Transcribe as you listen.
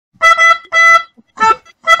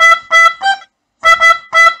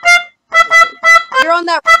You're on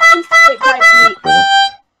that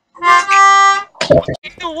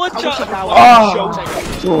One shot.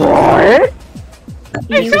 What?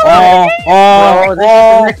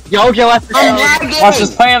 Jojo, Watch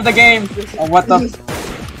this play of the game. Oh, what the?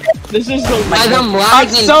 This is so I'm I'm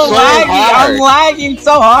so laggy. I'm lagging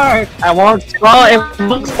so hard. I won't scroll. It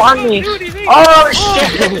looks funny. Oh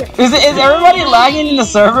shit! Is everybody lagging in the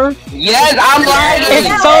server? Yes, I'm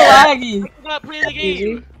lagging. It's so laggy. I cannot play the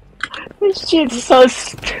game. This shit's so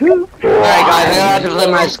stupid. Alright guys, I'm gonna have to play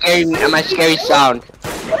my scary sound.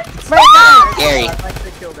 Scary.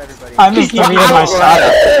 I missed three of my shots.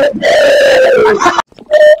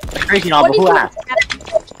 Crazy novel, who asked?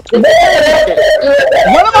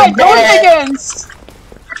 What am I going against?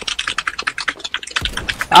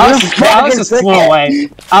 Alex just flew away.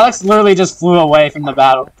 Alex literally just flew away from the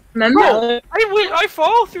battle. Remember? I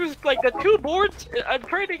fall through like the 2 boards. I'm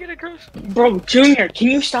trying to get across. Bro, Junior, can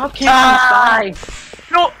you stop camping?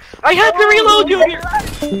 No, I had to reload, Junior.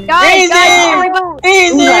 Easy!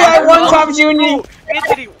 I one-top Junior.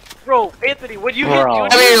 Anthony, when you hit Junior,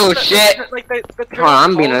 Oh shit! like the Oh,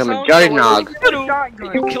 I'm being a juggernaut.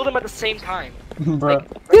 You killed him at the same time. Bro.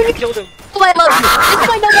 You killed him.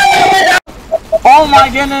 Oh my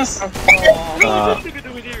goodness!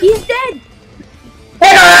 He's dead!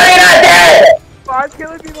 I'm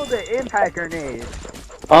killing people with the impact grenade.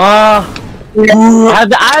 I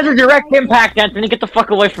have a direct impact, Anthony. Get the fuck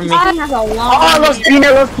away from me. Has a long Oh, Los Pina.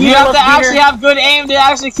 You have to actually have good aim to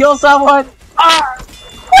actually kill someone. I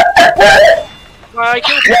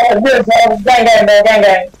killed him.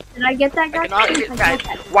 Did I get that guy? I cannot get that.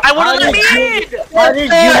 Why would I let me in? How did you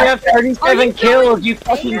have 37 kills? You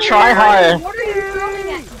fucking try hard. What are you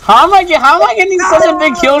doing? How am I getting such a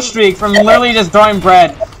big kill streak from literally just throwing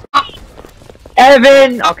bread?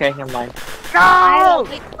 Evan! Okay, never mind. No!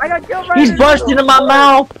 I got killed by He's bursting in my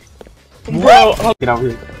mouth! Bro, get over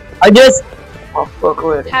here. I just... Oh, fuck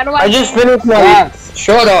with. How do I just win? finished my... Yes.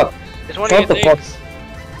 Shut up. Just one Shut of the your fuck. things.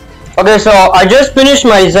 Okay, so I just finished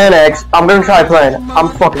my Xanax. I'm gonna try playing. I'm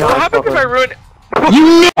fucking What happened if I ruined?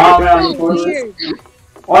 You Oh man,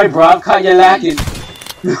 oi bro, I'm caught you lacking.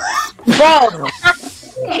 bro!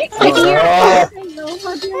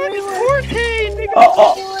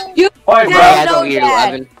 Oi bro. I don't hear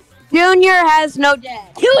 11. Junior has no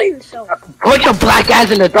dad. Kill yourself. Put your black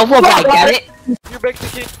ass in the double bag, get it? You're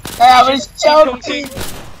Mexican. I was joking.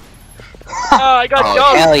 I got Oh,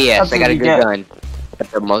 jumped. hell yes, I got a That's good what gun.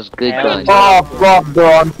 That's the most good gun. Oh, fuck, bro.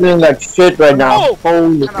 I'm feeling like shit right now. Oh.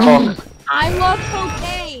 Holy fuck. I love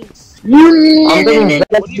cocaine. I'm thinking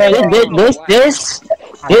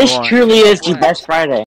this truly is the best Friday.